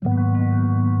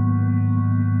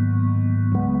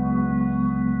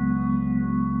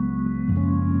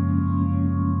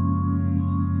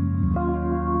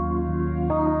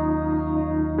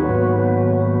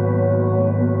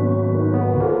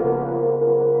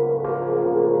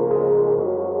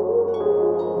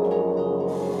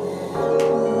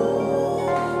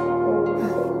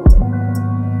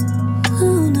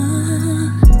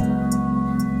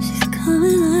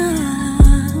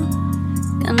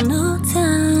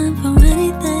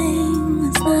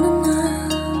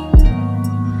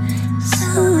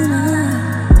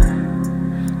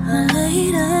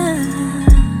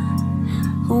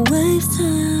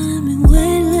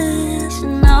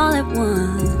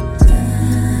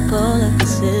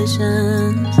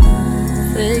positions,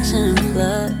 friction and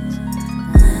flux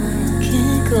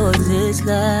can't coexist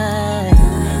like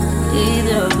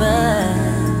either of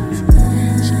us.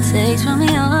 She takes from me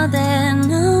all that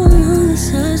no longer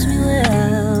serves me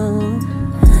well.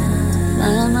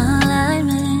 Find my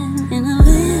alignment in a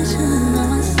vision of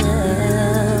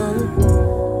myself.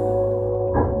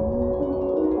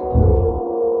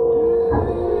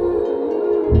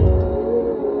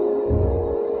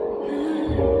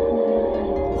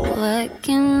 What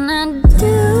can I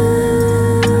do?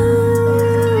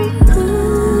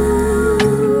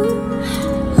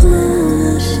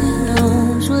 She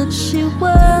knows what she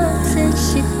wants and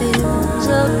she feels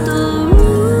out the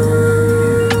room.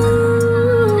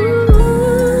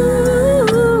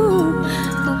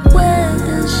 But where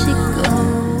does she go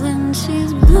when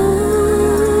she's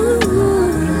blue?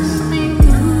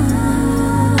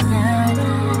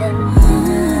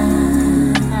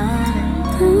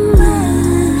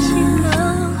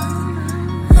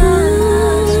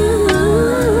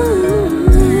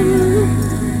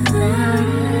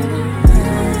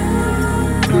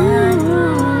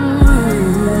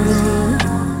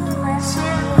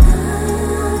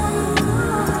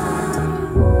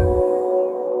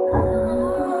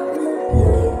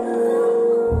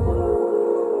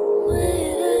 Where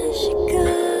does she go?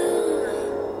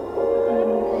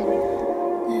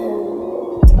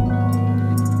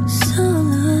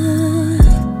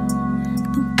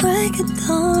 Break of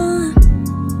dawn,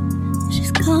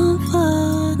 she's gone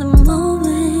for the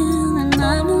moment, and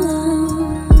I'm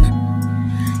alone.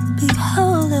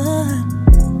 Behold her,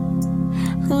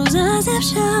 whose eyes have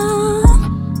shown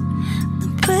the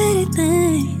pretty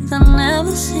things I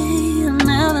never see, I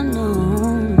never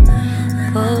known.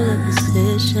 Polar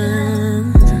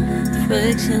positions,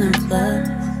 friction and flux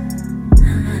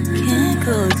can't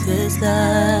coexist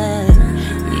like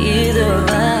either of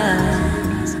us.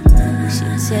 She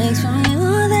takes from me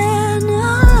all that no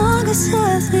longer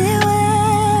serves me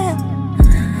well.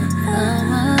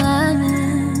 I'm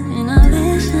alignment in a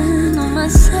vision of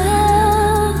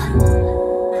myself.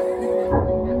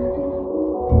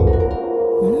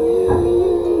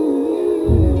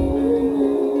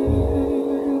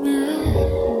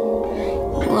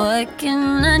 What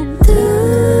can